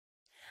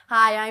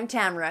Hi, I'm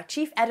Tamara,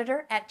 Chief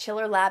Editor at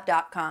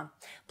ChillerLab.com.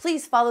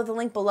 Please follow the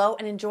link below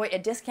and enjoy a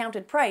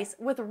discounted price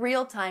with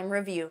real-time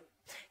review.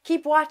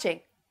 Keep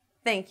watching.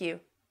 Thank you.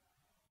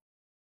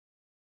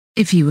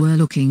 If you were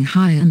looking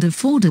high and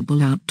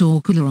affordable outdoor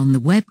cooler on the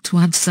web to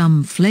add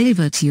some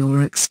flavor to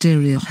your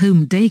exterior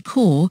home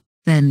decor,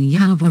 then you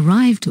have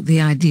arrived at the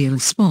ideal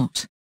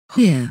spot.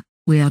 Here,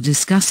 we are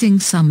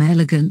discussing some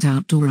elegant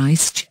outdoor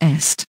ice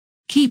chest.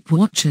 Keep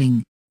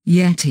watching.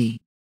 Yeti,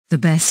 the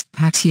best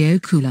patio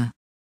cooler.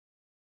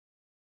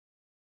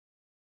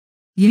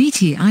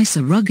 Yeti Ice,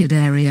 a rugged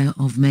area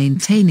of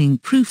maintaining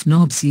proof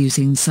knobs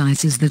using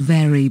sizes that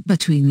vary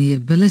between the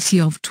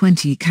ability of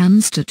 20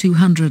 cans to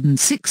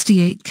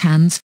 268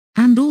 cans,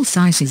 and all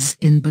sizes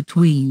in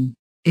between.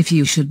 If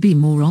you should be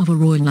more of a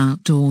royal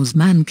outdoors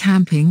man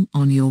camping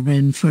on your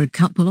own for a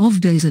couple of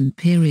days and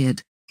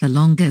period, the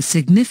longer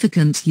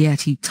significant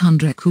Yeti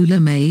Tundra cooler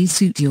may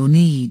suit your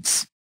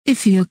needs.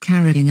 If you're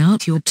carrying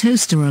out your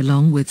toaster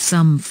along with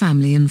some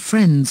family and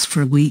friends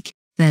for a week,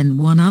 then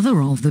one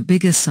other of the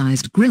bigger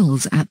sized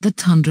grills at the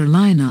Tundra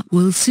lineup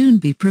will soon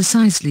be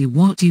precisely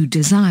what you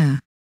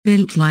desire.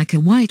 Built like a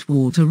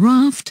whitewater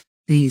raft,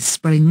 these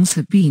springs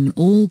have been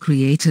all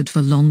created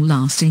for long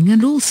lasting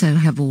and also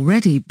have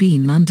already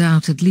been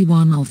undoubtedly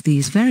one of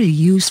these very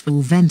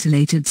useful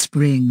ventilated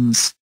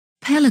springs.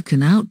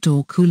 Pelican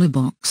Outdoor Cooler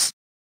Box.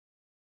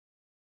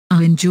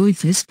 I enjoy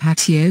this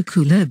patio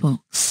cooler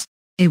box.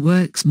 It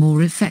works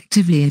more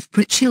effectively if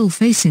chill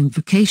facing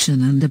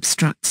vacation and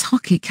obstructs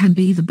hockey can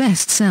be the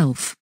best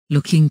self.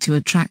 Looking to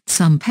attract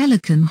some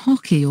Pelican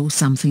hockey or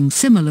something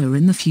similar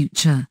in the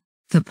future,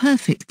 the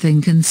perfect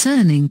thing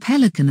concerning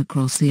Pelican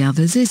across the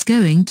others is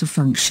going to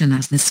function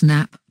as the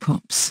snap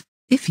pops.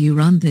 If you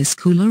run this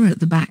cooler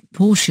at the back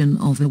portion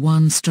of a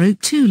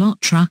 1/2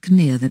 lot truck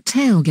near the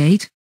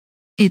tailgate,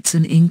 it's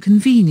an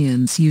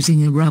inconvenience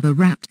using a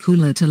rubber-wrapped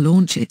cooler to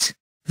launch it.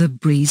 The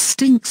breeze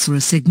stinks are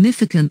a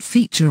significant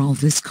feature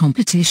of this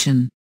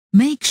competition.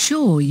 Make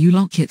sure you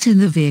lock it in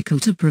the vehicle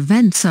to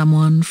prevent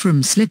someone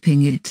from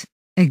slipping it.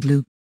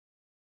 Igloo.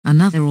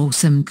 Another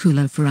awesome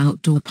cooler for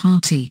outdoor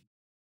party.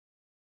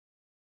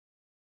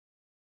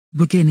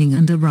 Beginning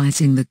and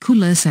arising the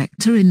cooler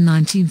sector in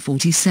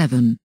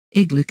 1947,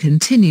 Igloo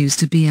continues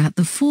to be at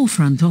the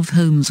forefront of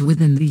homes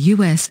within the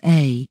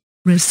USA.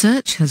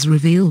 Research has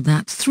revealed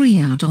that 3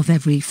 out of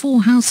every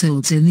 4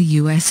 households in the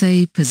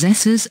USA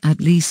possesses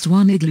at least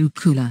one Igloo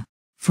cooler.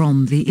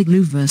 From the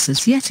Igloo versus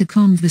Yeti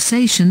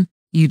conversation,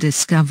 you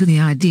discover the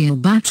ideal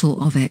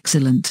battle of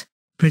excellent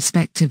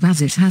perspective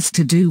as it has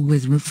to do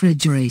with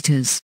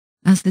refrigerators.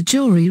 As the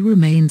jury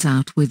remains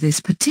out with this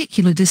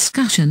particular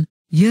discussion,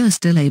 you're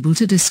still able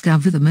to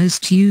discover the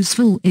most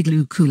useful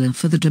Igloo cooler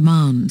for the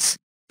demands.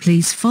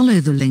 Please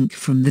follow the link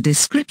from the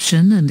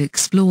description and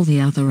explore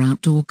the other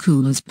outdoor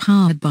coolers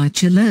powered by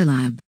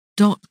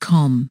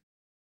ChillerLab.com.